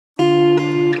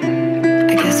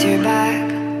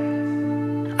back.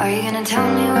 Are you gonna tell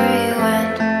me where you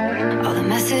went? All the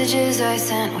messages I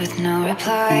sent with no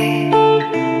reply.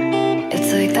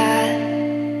 It's like that.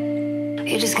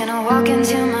 You're just gonna walk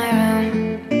into my room.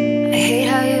 I hate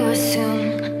how you assume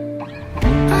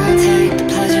I'll take the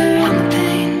pleasure and the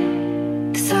pain,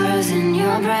 the sorrows in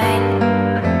your brain,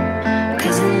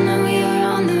 'cause I know you're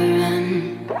on the run.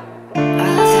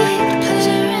 I'll take the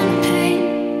pleasure and the pain,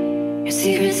 your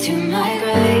secrets to my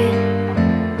grave,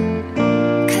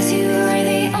 'cause you are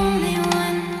the only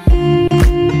one.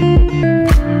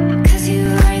 'Cause you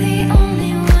are the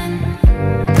only one.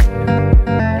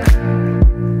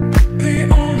 The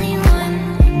only one.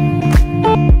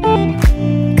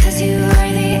 'Cause you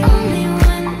are the only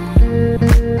one.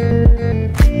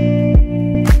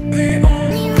 The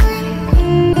only one.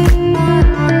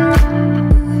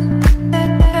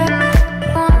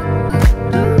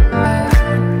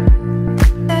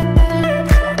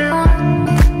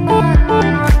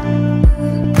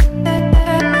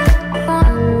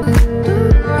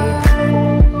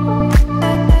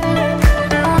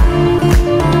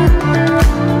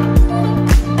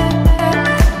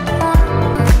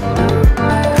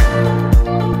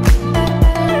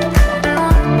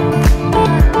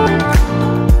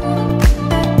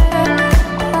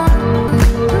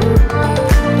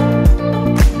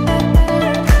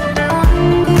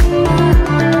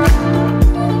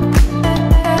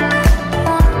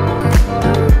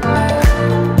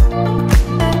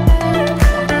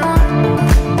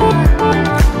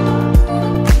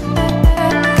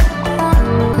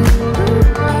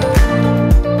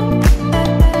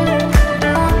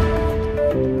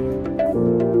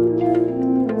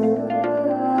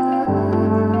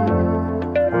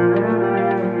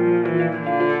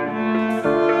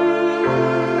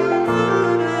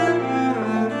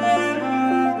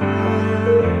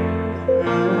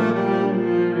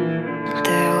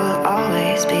 There will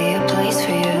always be a place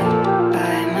for you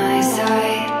by my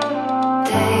side,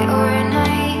 day or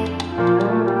night.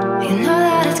 You know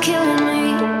that it's killing me.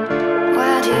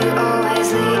 Why do you always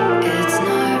leave? It's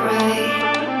not right.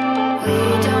 We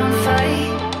don't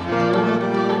fight,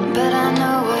 but I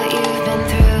know what you've been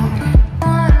through.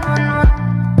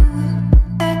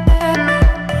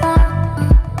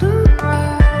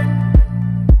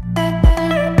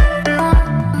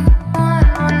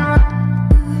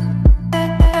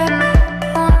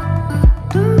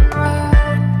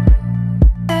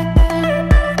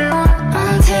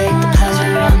 I'll take the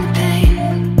pleasure and the pain,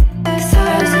 the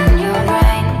sorrows in your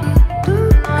brain,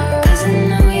 'cause I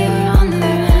know you're on the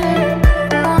run.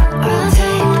 I'll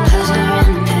take the pleasure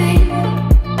and the pain,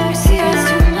 your secrets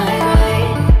to my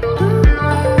grave,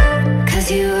 'cause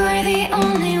you are the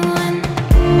only one.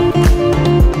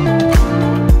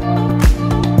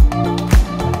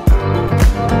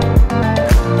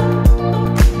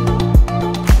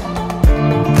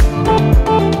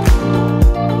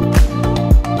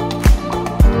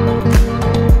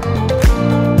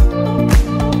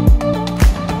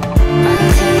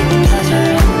 I'll take the pleasure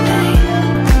and the pain,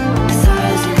 the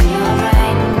sorrows in your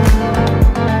brain,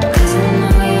 'cause I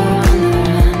know you're on the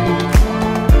run.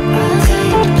 I'll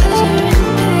take the pleasure and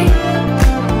the pain,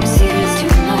 your secrets to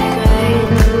my grave,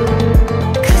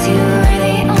 'cause you are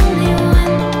the only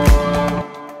one.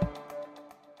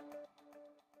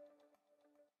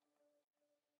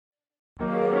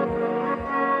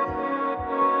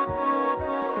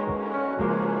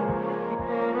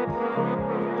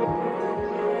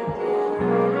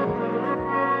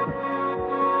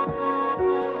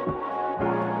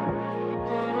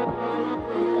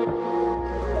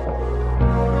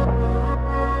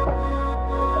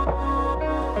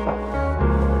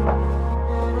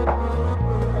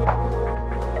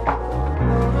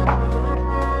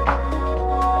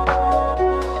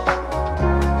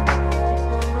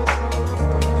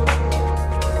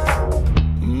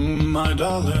 My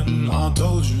darling, I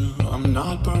told you I'm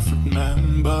not perfect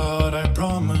man, but I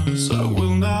promise I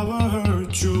will never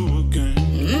hurt you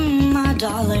again. My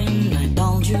darling, I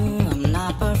told you I'm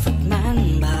not perfect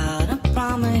man, but I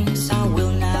promise I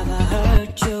will never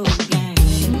hurt you again.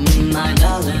 My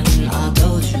darling, I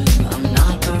told you I'm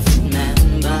not perfect man,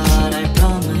 but I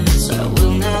promise I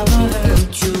will never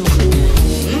hurt you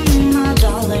again. My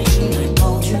darling, I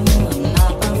told you I'm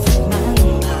not perfect man,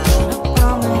 but I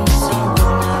promise I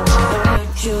will never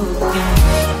hurt you again.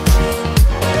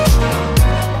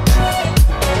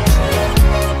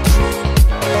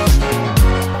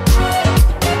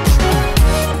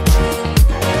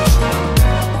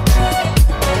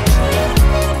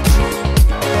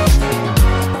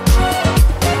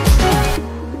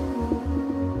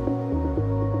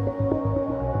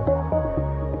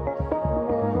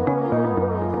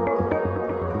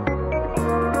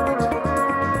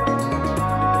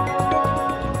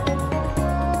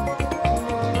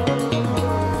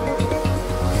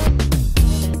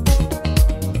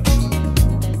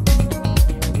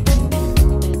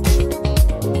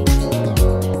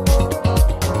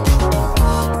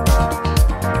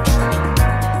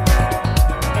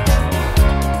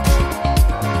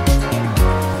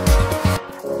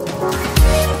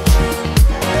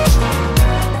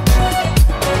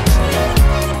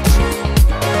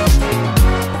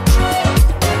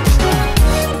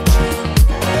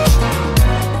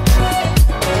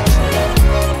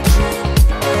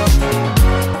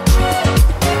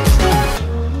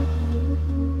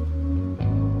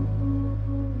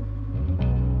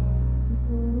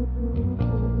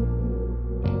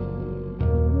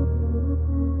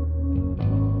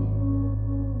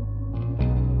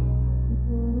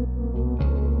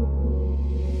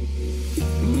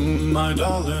 My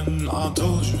darling, I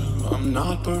told you I'm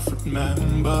not perfect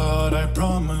man, but I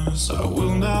promise I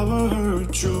will never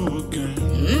hurt you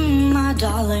again. My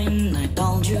darling, I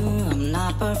told you I'm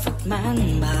not perfect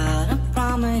man, but I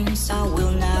promise I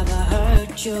will never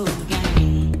hurt you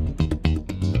again.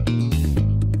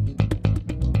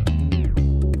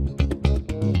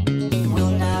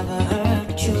 Will never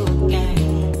hurt you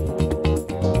again.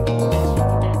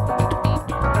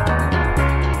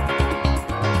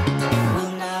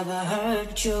 Will never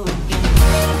hurt you again.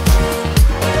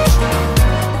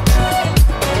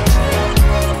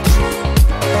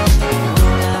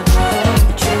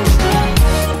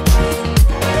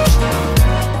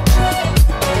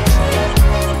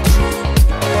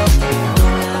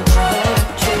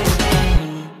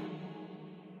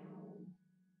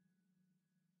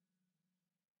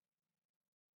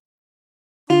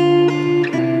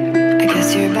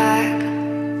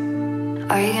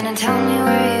 Tell me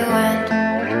where you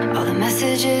went. All the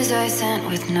messages I sent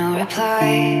with no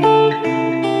reply.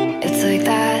 It's like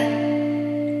that.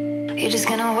 You're just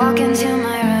gonna walk into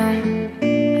my room.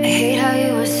 I hate how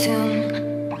you assume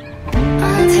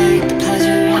I'll take the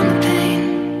pleasure and the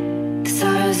pain, the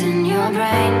sorrows in your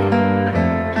brain,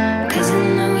 'cause I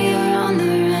know you're on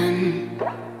the run.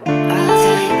 I'll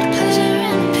take the pleasure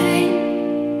and the pain,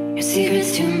 your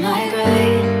secrets to my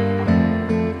grave.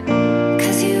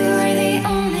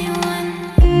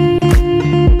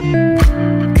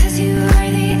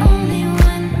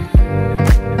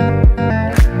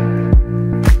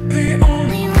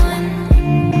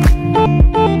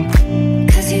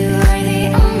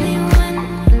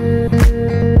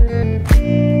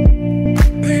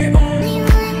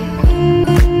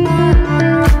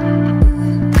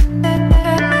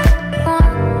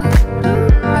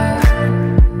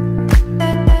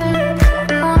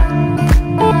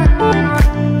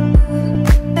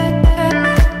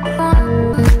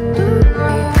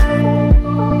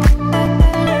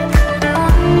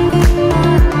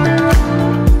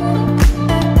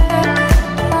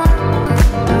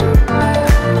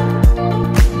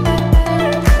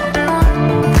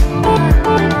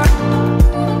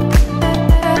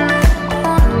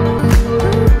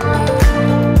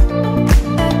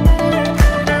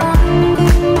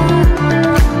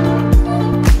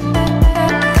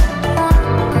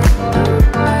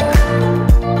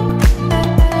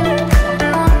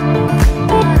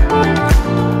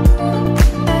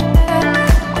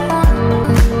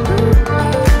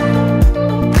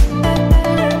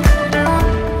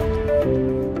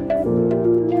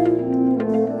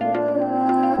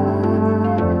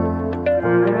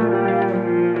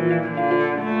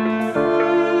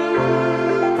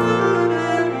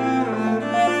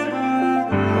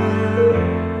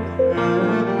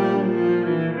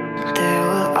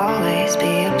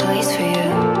 Be a place for you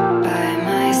by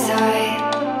my side,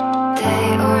 day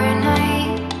or night.